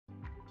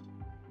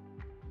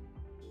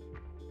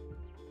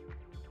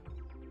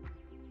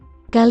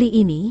Kali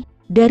ini,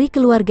 dari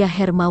keluarga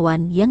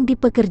Hermawan yang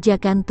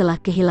dipekerjakan telah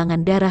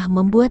kehilangan darah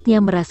membuatnya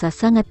merasa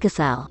sangat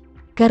kesal.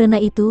 Karena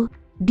itu,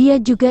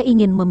 dia juga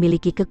ingin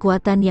memiliki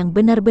kekuatan yang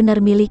benar-benar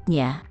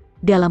miliknya.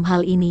 Dalam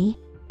hal ini,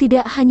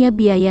 tidak hanya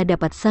biaya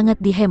dapat sangat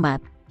dihemat,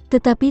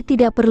 tetapi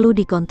tidak perlu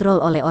dikontrol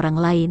oleh orang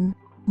lain.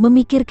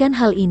 Memikirkan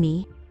hal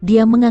ini,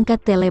 dia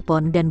mengangkat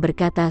telepon dan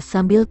berkata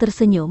sambil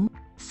tersenyum,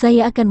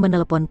 "Saya akan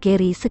menelepon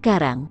Carrie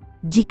sekarang.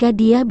 Jika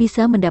dia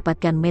bisa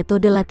mendapatkan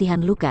metode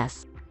latihan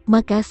Lukas,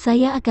 maka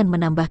saya akan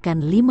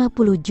menambahkan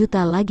 50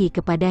 juta lagi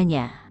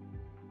kepadanya."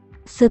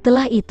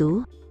 Setelah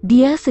itu,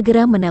 dia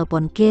segera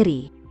menelpon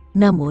Carrie.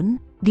 Namun,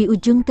 di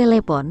ujung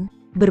telepon,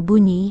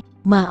 berbunyi,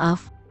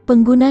 "Maaf,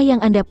 pengguna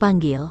yang Anda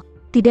panggil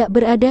tidak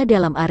berada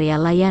dalam area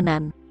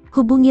layanan.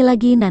 Hubungi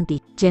lagi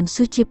nanti." Chen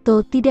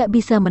Sucipto tidak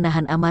bisa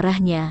menahan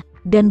amarahnya,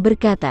 dan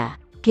berkata,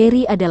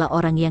 Carrie adalah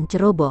orang yang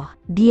ceroboh,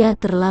 dia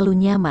terlalu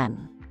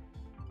nyaman.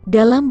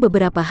 Dalam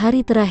beberapa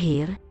hari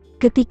terakhir,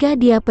 ketika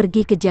dia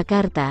pergi ke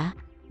Jakarta,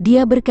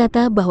 dia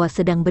berkata bahwa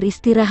sedang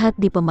beristirahat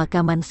di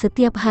pemakaman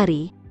setiap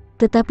hari,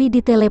 tetapi di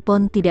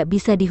telepon tidak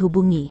bisa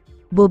dihubungi.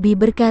 Bobby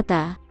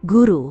berkata,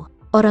 "Guru,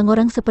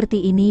 orang-orang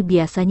seperti ini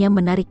biasanya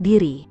menarik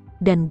diri,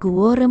 dan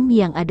guworem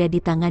yang ada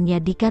di tangannya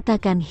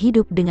dikatakan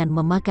hidup dengan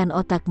memakan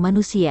otak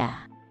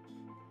manusia.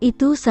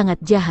 Itu sangat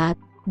jahat,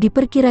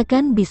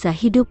 diperkirakan bisa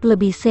hidup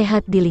lebih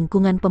sehat di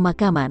lingkungan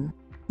pemakaman."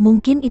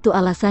 Mungkin itu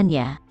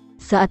alasannya.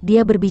 Saat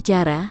dia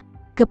berbicara,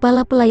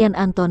 kepala pelayan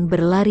Anton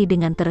berlari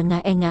dengan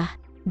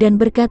terengah-engah, dan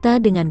berkata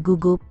dengan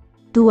gugup,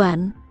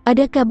 "Tuan,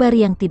 ada kabar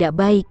yang tidak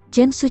baik."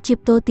 Chen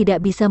Sucipto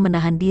tidak bisa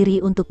menahan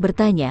diri untuk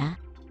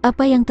bertanya,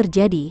 "Apa yang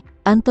terjadi?"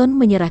 Anton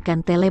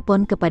menyerahkan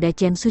telepon kepada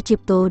Chen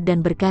Sucipto dan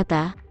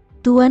berkata,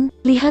 "Tuan,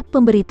 lihat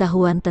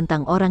pemberitahuan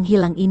tentang orang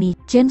hilang ini."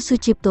 Chen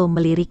Sucipto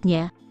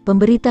meliriknya.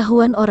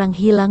 Pemberitahuan orang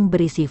hilang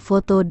berisi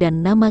foto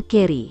dan nama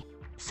Carrie.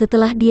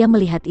 Setelah dia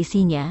melihat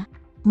isinya,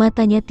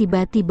 matanya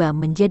tiba-tiba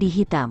menjadi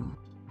hitam.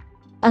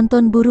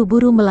 Anton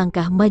buru-buru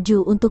melangkah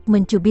maju untuk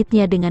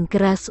mencubitnya dengan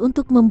keras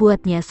untuk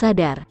membuatnya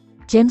sadar.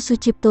 Chen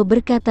Sucipto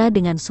berkata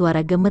dengan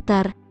suara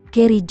gemetar,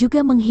 "Carrie juga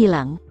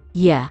menghilang."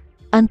 "Ya,"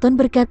 Anton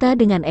berkata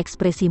dengan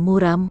ekspresi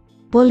muram.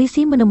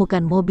 Polisi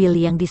menemukan mobil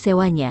yang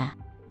disewanya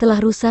telah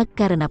rusak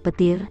karena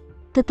petir,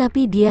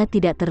 tetapi dia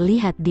tidak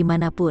terlihat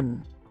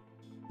dimanapun.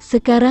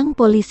 Sekarang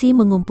polisi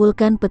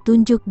mengumpulkan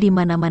petunjuk di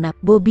mana-mana.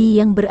 Bobby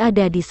yang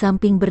berada di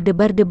samping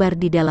berdebar-debar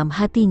di dalam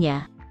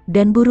hatinya,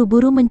 dan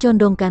buru-buru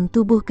mencondongkan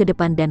tubuh ke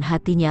depan dan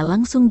hatinya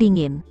langsung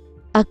dingin.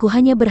 "Aku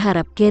hanya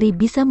berharap Carrie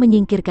bisa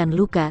menyingkirkan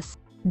Lukas,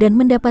 dan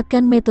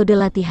mendapatkan metode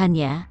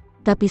latihannya."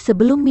 Tapi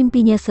sebelum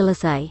mimpinya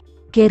selesai,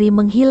 Carrie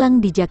menghilang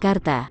di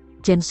Jakarta.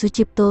 Chen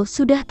Sucipto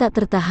sudah tak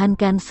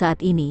tertahankan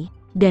saat ini,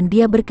 dan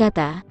dia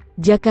berkata,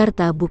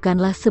 "Jakarta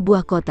bukanlah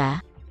sebuah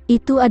kota,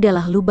 itu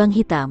adalah lubang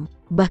hitam.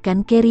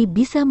 Bahkan Carrie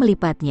bisa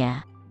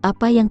melipatnya.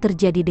 Apa yang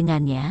terjadi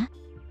dengannya?"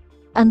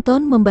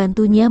 Anton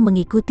membantunya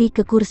mengikuti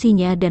ke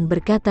kursinya dan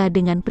berkata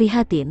dengan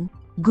prihatin,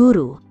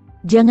 "Guru,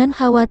 jangan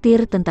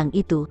khawatir tentang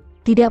itu,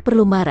 tidak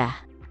perlu marah.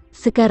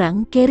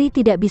 Sekarang Carrie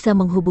tidak bisa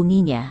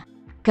menghubunginya.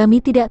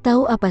 Kami tidak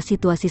tahu apa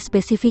situasi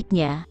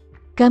spesifiknya.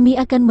 Kami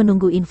akan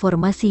menunggu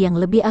informasi yang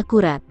lebih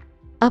akurat."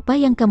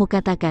 "Apa yang kamu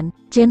katakan?"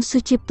 Chen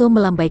Sucipto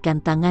melambaikan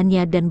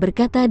tangannya dan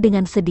berkata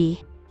dengan sedih,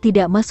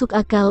 "Tidak masuk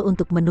akal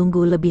untuk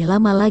menunggu lebih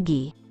lama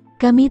lagi.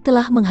 Kami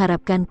telah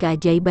mengharapkan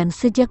keajaiban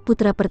sejak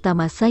putra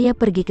pertama saya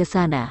pergi ke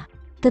sana,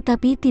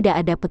 tetapi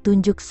tidak ada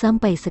petunjuk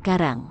sampai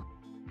sekarang."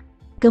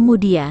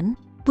 Kemudian,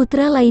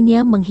 putra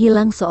lainnya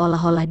menghilang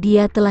seolah-olah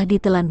dia telah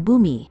ditelan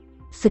bumi.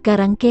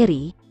 "Sekarang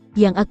Carrie,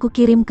 yang aku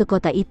kirim ke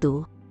kota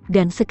itu,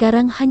 dan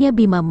sekarang hanya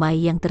Bima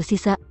Mai yang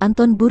tersisa."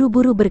 Anton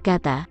buru-buru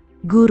berkata,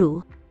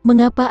 "Guru,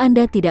 mengapa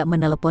Anda tidak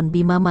menelepon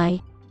Bima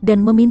Mai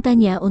dan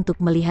memintanya untuk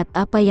melihat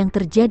apa yang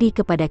terjadi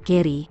kepada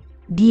Carrie?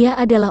 Dia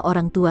adalah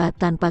orang tua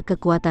tanpa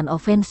kekuatan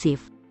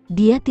ofensif.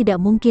 Dia tidak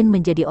mungkin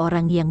menjadi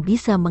orang yang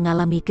bisa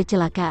mengalami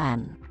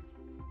kecelakaan."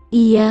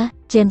 "Iya,"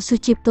 Chen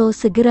Sucipto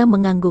segera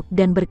mengangguk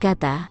dan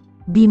berkata,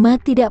 "Bima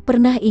tidak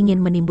pernah ingin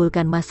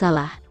menimbulkan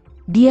masalah.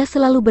 Dia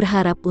selalu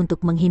berharap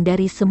untuk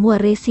menghindari semua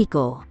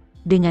resiko.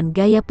 Dengan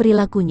gaya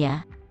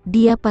perilakunya,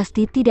 dia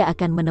pasti tidak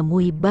akan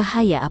menemui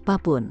bahaya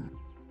apapun."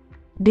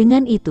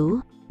 Dengan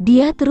itu,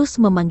 dia terus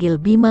memanggil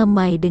Bima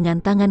Mai dengan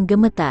tangan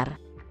gemetar.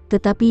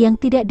 Tetapi yang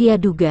tidak dia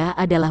duga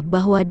adalah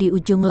bahwa di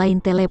ujung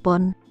lain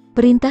telepon,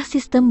 perintah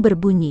sistem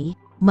berbunyi,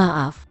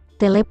 "Maaf,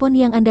 telepon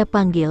yang Anda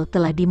panggil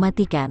telah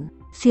dimatikan,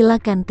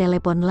 silakan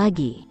telepon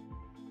lagi."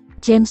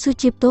 Chen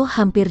Sucipto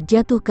hampir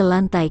jatuh ke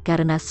lantai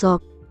karena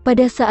shock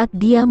pada saat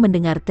dia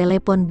mendengar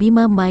telepon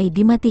Bima Mai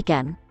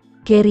dimatikan.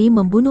 Carrie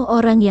membunuh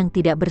orang yang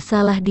tidak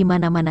bersalah di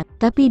mana-mana,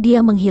 tapi dia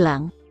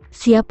menghilang.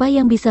 Siapa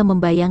yang bisa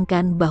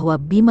membayangkan bahwa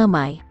Bima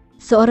Mai,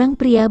 seorang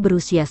pria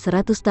berusia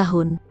 100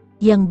 tahun,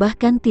 yang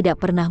bahkan tidak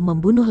pernah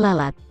membunuh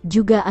lalat,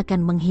 juga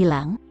akan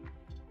menghilang?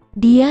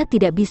 Dia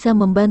tidak bisa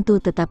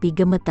membantu tetapi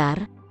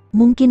gemetar.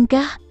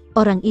 Mungkinkah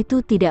orang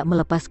itu tidak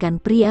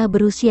melepaskan pria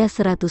berusia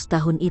 100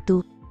 tahun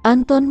itu?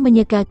 Anton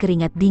menyeka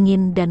keringat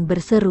dingin dan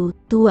berseru,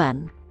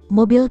 "Tuan,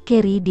 mobil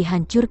Carrie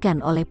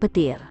dihancurkan oleh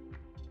petir."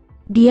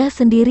 Dia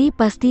sendiri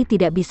pasti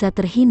tidak bisa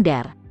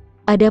terhindar.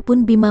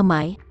 Adapun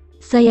Bimamai,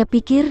 saya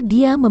pikir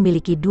dia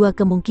memiliki dua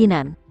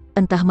kemungkinan,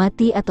 entah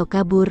mati atau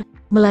kabur,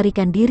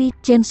 melarikan diri.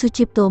 Chen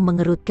Sucipto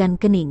mengerutkan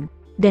kening,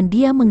 dan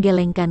dia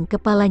menggelengkan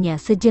kepalanya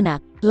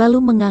sejenak, lalu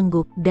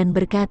mengangguk dan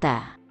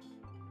berkata,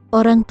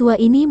 orang tua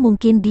ini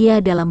mungkin dia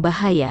dalam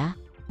bahaya,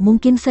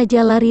 mungkin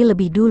saja lari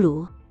lebih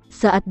dulu.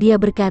 Saat dia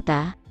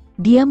berkata,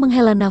 dia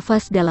menghela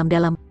nafas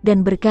dalam-dalam,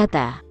 dan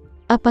berkata,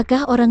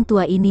 apakah orang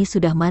tua ini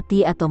sudah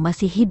mati atau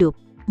masih hidup?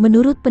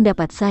 Menurut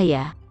pendapat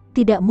saya,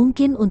 tidak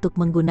mungkin untuk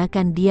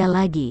menggunakan dia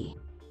lagi.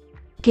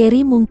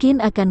 Carry mungkin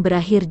akan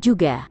berakhir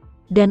juga,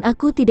 dan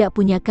aku tidak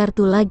punya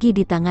kartu lagi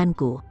di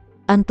tanganku.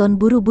 Anton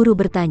buru-buru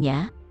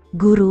bertanya,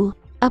 guru,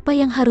 apa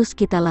yang harus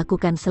kita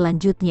lakukan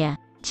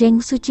selanjutnya? Chen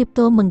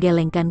Sucipto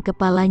menggelengkan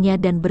kepalanya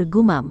dan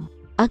bergumam,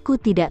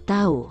 aku tidak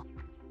tahu.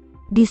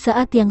 Di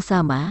saat yang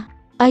sama,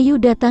 Ayu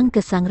datang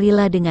ke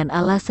Shangri-La dengan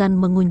alasan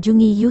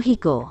mengunjungi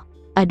Yuhiko.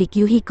 Adik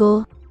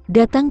Yuhiko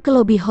datang ke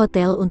lobi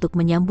hotel untuk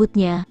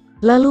menyambutnya,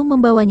 lalu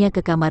membawanya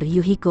ke kamar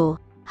Yuhiko.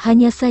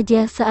 Hanya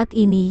saja saat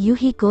ini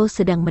Yuhiko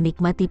sedang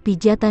menikmati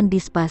pijatan di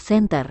spa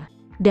center,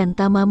 dan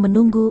Tama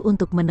menunggu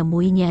untuk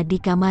menemuinya di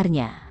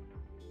kamarnya.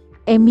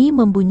 Emi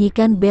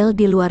membunyikan bel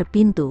di luar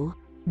pintu,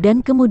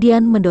 dan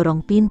kemudian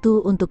mendorong pintu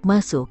untuk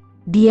masuk.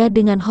 Dia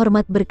dengan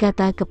hormat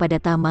berkata kepada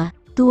Tama,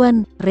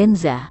 Tuan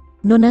Renza,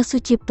 Nona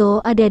Sucipto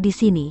ada di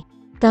sini.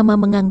 Tama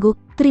mengangguk,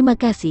 terima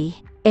kasih,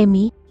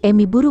 Emi.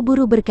 Emi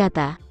buru-buru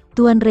berkata,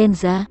 Tuan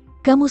Renza,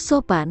 kamu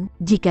sopan,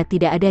 jika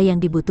tidak ada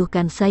yang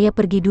dibutuhkan saya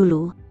pergi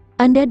dulu.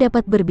 Anda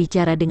dapat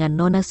berbicara dengan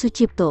Nona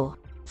Sucipto.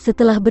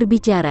 Setelah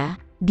berbicara,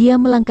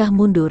 dia melangkah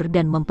mundur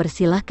dan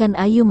mempersilahkan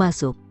Ayu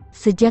masuk.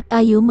 Sejak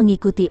Ayu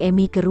mengikuti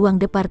Emi ke ruang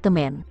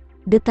departemen,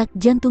 detak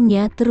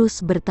jantungnya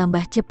terus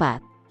bertambah cepat.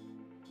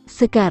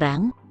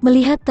 Sekarang,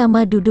 melihat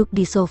Tama duduk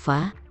di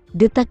sofa,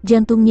 detak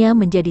jantungnya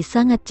menjadi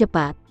sangat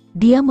cepat.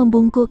 Dia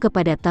membungkuk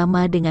kepada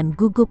Tama dengan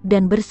gugup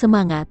dan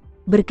bersemangat,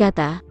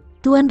 berkata,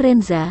 Tuan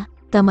Renza.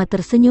 Tama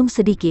tersenyum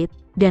sedikit,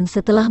 dan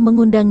setelah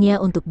mengundangnya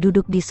untuk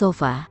duduk di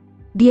sofa,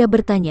 dia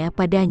bertanya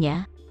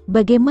padanya,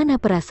 bagaimana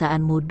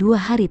perasaanmu 2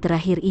 hari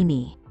terakhir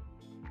ini?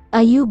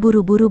 Ayu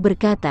buru-buru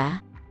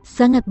berkata,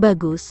 sangat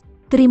bagus,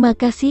 terima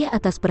kasih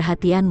atas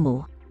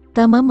perhatianmu.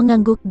 Tama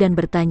mengangguk dan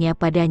bertanya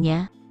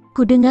padanya,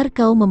 kudengar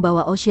kau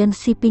membawa Ocean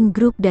Shipping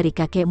Group dari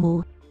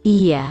kakekmu.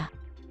 Iya.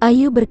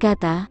 Ayu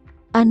berkata,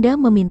 Anda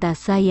meminta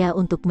saya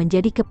untuk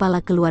menjadi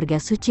kepala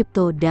keluarga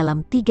Sucipto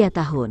dalam 3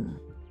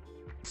 tahun.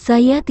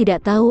 Saya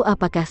tidak tahu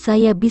apakah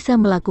saya bisa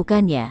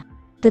melakukannya,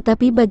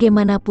 tetapi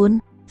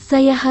bagaimanapun,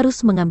 saya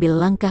harus mengambil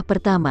langkah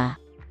pertama.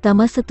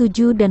 Tama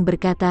setuju dan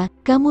berkata,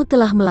 kamu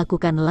telah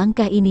melakukan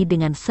langkah ini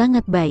dengan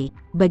sangat baik.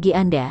 Bagi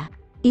Anda,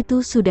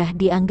 itu sudah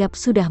dianggap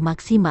sudah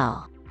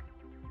maksimal.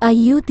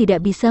 Ayu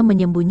tidak bisa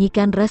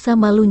menyembunyikan rasa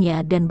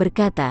malunya dan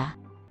berkata,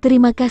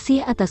 terima kasih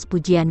atas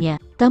pujiannya.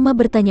 Tama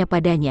bertanya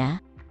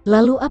padanya,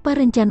 lalu apa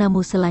rencanamu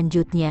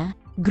selanjutnya?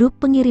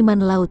 Grup pengiriman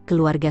laut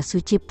keluarga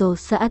Sucipto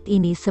saat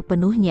ini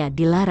sepenuhnya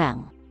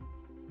dilarang.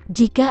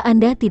 Jika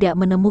Anda tidak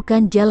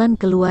menemukan jalan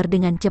keluar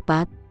dengan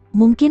cepat,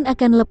 mungkin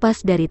akan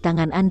lepas dari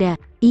tangan Anda.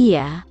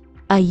 Iya,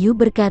 Ayu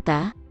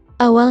berkata,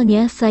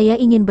 awalnya saya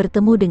ingin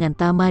bertemu dengan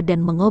Tama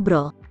dan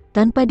mengobrol.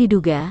 Tanpa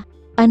diduga,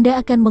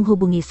 Anda akan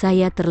menghubungi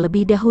saya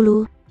terlebih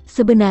dahulu.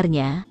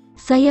 Sebenarnya,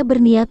 saya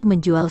berniat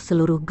menjual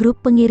seluruh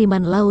grup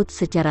pengiriman laut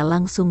secara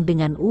langsung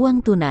dengan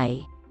uang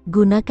tunai.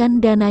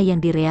 Gunakan dana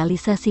yang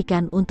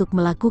direalisasikan untuk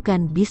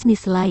melakukan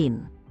bisnis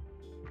lain.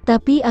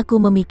 Tapi aku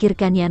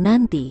memikirkannya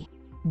nanti.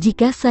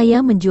 Jika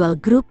saya menjual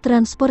grup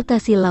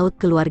transportasi laut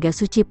keluarga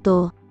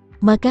Sucipto,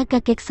 maka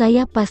kakek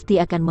saya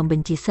pasti akan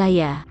membenci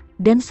saya,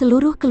 dan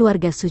seluruh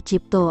keluarga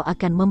Sucipto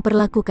akan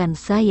memperlakukan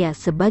saya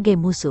sebagai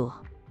musuh.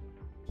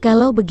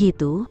 Kalau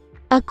begitu,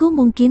 aku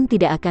mungkin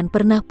tidak akan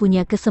pernah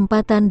punya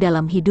kesempatan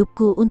dalam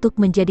hidupku untuk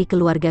menjadi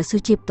keluarga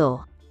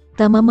Sucipto.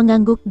 Tama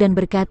mengangguk dan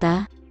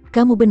berkata,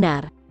 kamu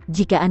benar.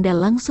 Jika Anda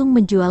langsung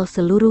menjual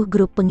seluruh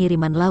grup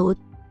pengiriman laut,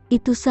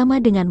 itu sama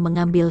dengan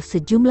mengambil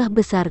sejumlah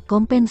besar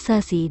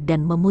kompensasi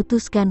dan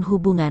memutuskan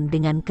hubungan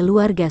dengan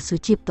keluarga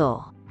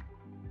Sucipto.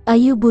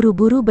 Ayu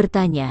buru-buru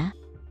bertanya,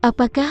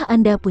 apakah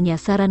Anda punya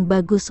saran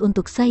bagus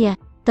untuk saya?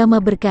 Tama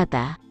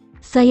berkata,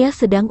 saya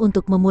sedang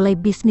untuk memulai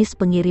bisnis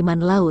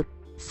pengiriman laut.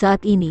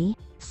 Saat ini,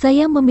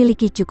 saya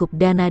memiliki cukup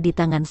dana di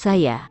tangan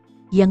saya.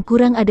 Yang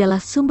kurang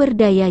adalah sumber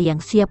daya yang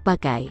siap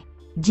pakai.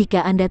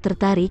 Jika Anda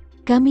tertarik,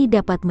 kami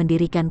dapat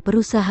mendirikan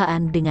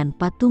perusahaan dengan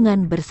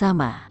patungan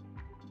bersama.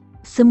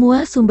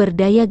 Semua sumber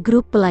daya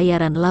grup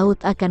pelayaran laut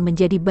akan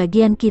menjadi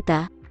bagian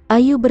kita.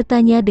 Ayu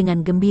bertanya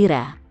dengan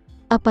gembira.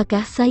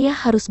 Apakah saya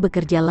harus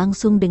bekerja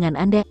langsung dengan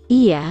Anda?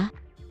 Iya.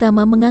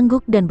 Tama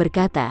mengangguk dan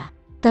berkata,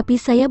 tapi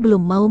saya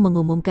belum mau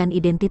mengumumkan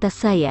identitas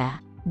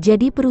saya.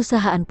 Jadi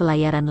perusahaan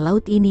pelayaran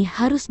laut ini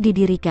harus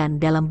didirikan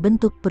dalam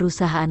bentuk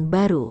perusahaan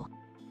baru.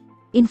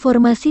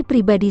 Informasi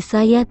pribadi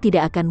saya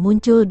tidak akan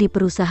muncul di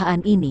perusahaan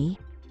ini.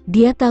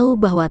 Dia tahu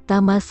bahwa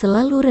Tama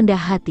selalu rendah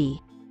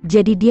hati,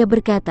 jadi dia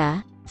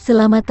berkata,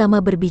 selama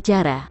Tama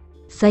berbicara,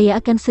 saya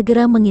akan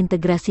segera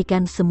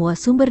mengintegrasikan semua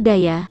sumber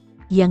daya.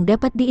 yang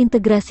dapat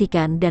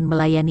diintegrasikan dan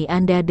melayani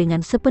Anda dengan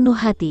sepenuh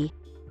hati.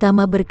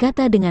 Tama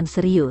berkata dengan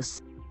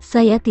serius,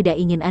 "Saya tidak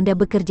ingin Anda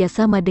bekerja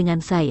sama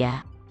dengan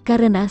saya,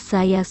 karena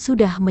saya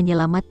sudah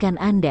menyelamatkan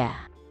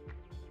Anda."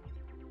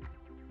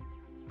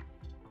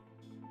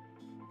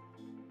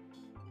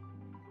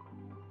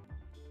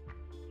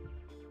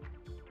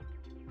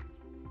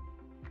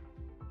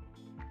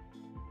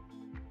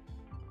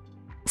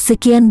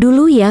 Sekian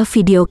dulu ya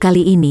video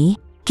kali ini,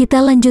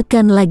 kita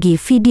lanjutkan lagi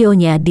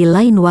videonya di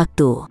lain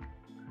waktu.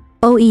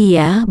 Oh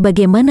iya,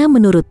 bagaimana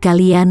menurut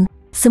kalian?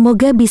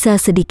 Semoga bisa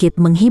sedikit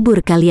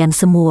menghibur kalian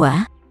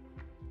semua.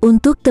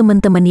 Untuk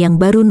teman-teman yang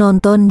baru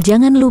nonton,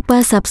 jangan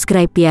lupa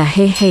subscribe ya,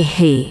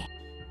 hehehe.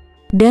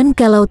 Dan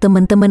kalau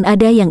teman-teman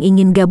ada yang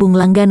ingin gabung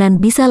langganan,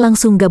 bisa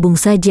langsung gabung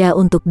saja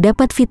untuk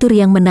dapat fitur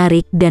yang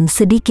menarik dan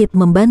sedikit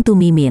membantu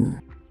Mimin.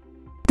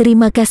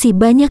 Terima kasih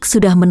banyak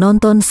sudah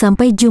menonton,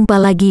 sampai jumpa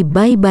lagi,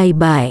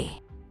 bye.